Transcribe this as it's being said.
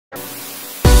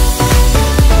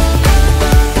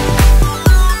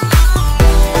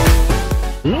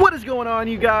going on,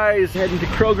 you guys? Heading to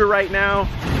Kroger right now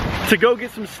to go get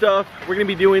some stuff. We're gonna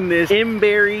be doing this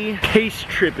MBERRY taste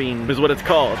tripping is what it's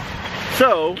called.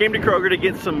 So, came to Kroger to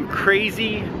get some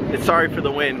crazy, sorry for the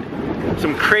wind,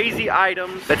 some crazy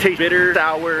items that taste bitter,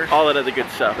 sour, all that other good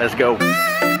stuff. Let's go.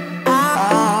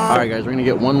 All right, guys, we're gonna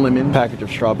get 1 lemon package of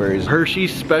strawberries,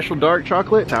 Hershey's Special Dark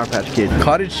Chocolate, Sour Patch Kids,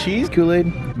 cottage cheese,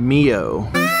 Kool-Aid, Mio.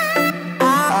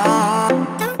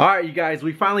 All right, you guys,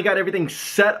 we finally got everything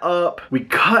set up. We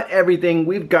cut everything.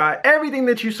 We've got everything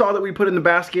that you saw that we put in the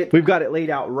basket. We've got it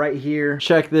laid out right here.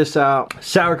 Check this out.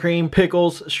 Sour cream,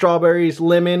 pickles, strawberries,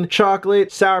 lemon,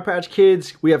 chocolate, Sour Patch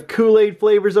Kids. We have Kool-Aid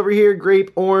flavors over here,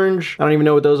 grape, orange. I don't even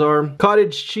know what those are.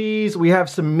 Cottage cheese. We have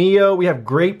some Mio. We have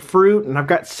grapefruit, and I've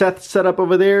got Seth set up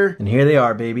over there. And here they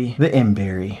are, baby. The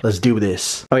MBERRY. Let's do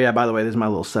this. Oh yeah, by the way, this is my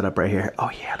little setup right here. Oh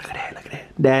yeah, look at that, look at that.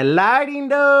 That lighting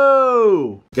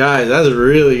though. Guys, that's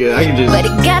really good. I can just. But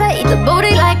it gotta eat the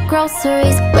booty like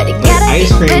groceries. But it gotta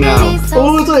ice cream now.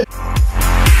 Oh, it's like.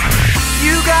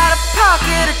 You got a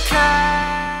pocket of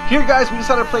cash. Here, guys, we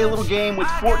decided to play a little game with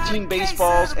 14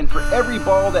 baseballs, and for every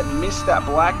ball that missed that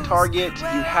black target,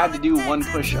 you had to do 1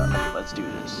 push-up. Let's do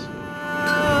this.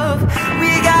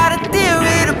 We got a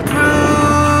theory to prove.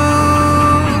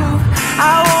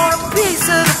 I want a piece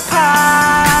of the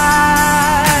pie.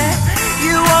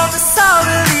 You want the salt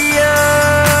of the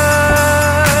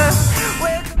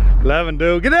earth. 11,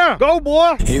 dude. Get down. Go,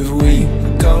 boy. If we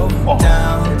go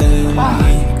down, then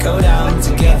we go down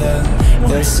together.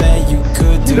 They'll say you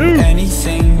could do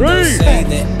anything. They'll say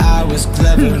that I was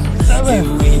clever. If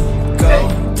we go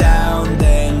down,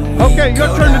 then we okay, your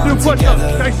turn to do push-ups,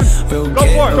 Tyson. We'll go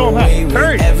for it. Don't have.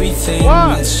 Hurry. Everything.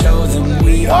 Let's show them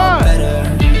we are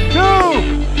better. 2,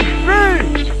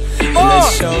 3, 4.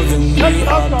 Let's show them we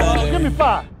are better. Give me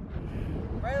 5.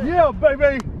 Yeah,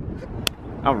 baby.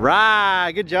 All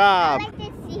right, good job. I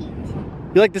like this seat.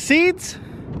 You like the seeds?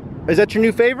 Is that your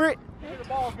new favorite?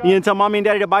 You gonna tell mommy and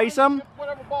daddy to buy you some?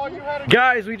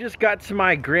 Guys, we just got to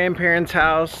my grandparents'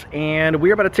 house and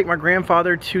we're about to take my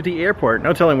grandfather to the airport.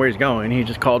 No telling where he's going. He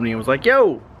just called me and was like,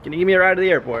 yo, can you give me a ride to the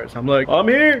airport? So I'm like, I'm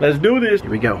here. Let's do this. Here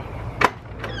we go.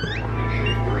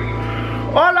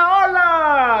 Hola,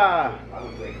 hola!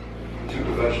 Two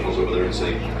professionals over there and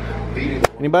say,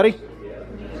 anybody?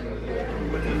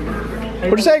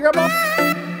 What'd you say, Grandma?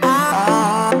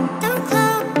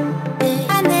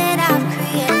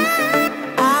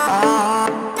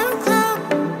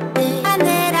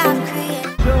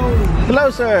 Hello,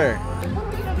 sir.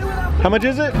 How much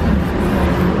is it? $2.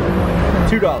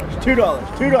 $2.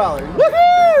 $2.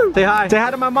 Woohoo! Say hi. Say hi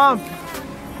to my mom.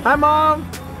 Hi, Mom.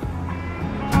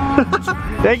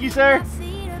 Thank you, sir.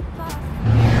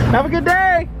 Have a good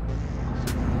day.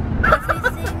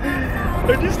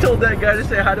 I just told that guy to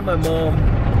say hi to my mom.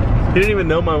 He didn't even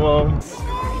know my mom.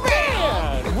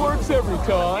 Man, works every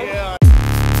time. Yeah.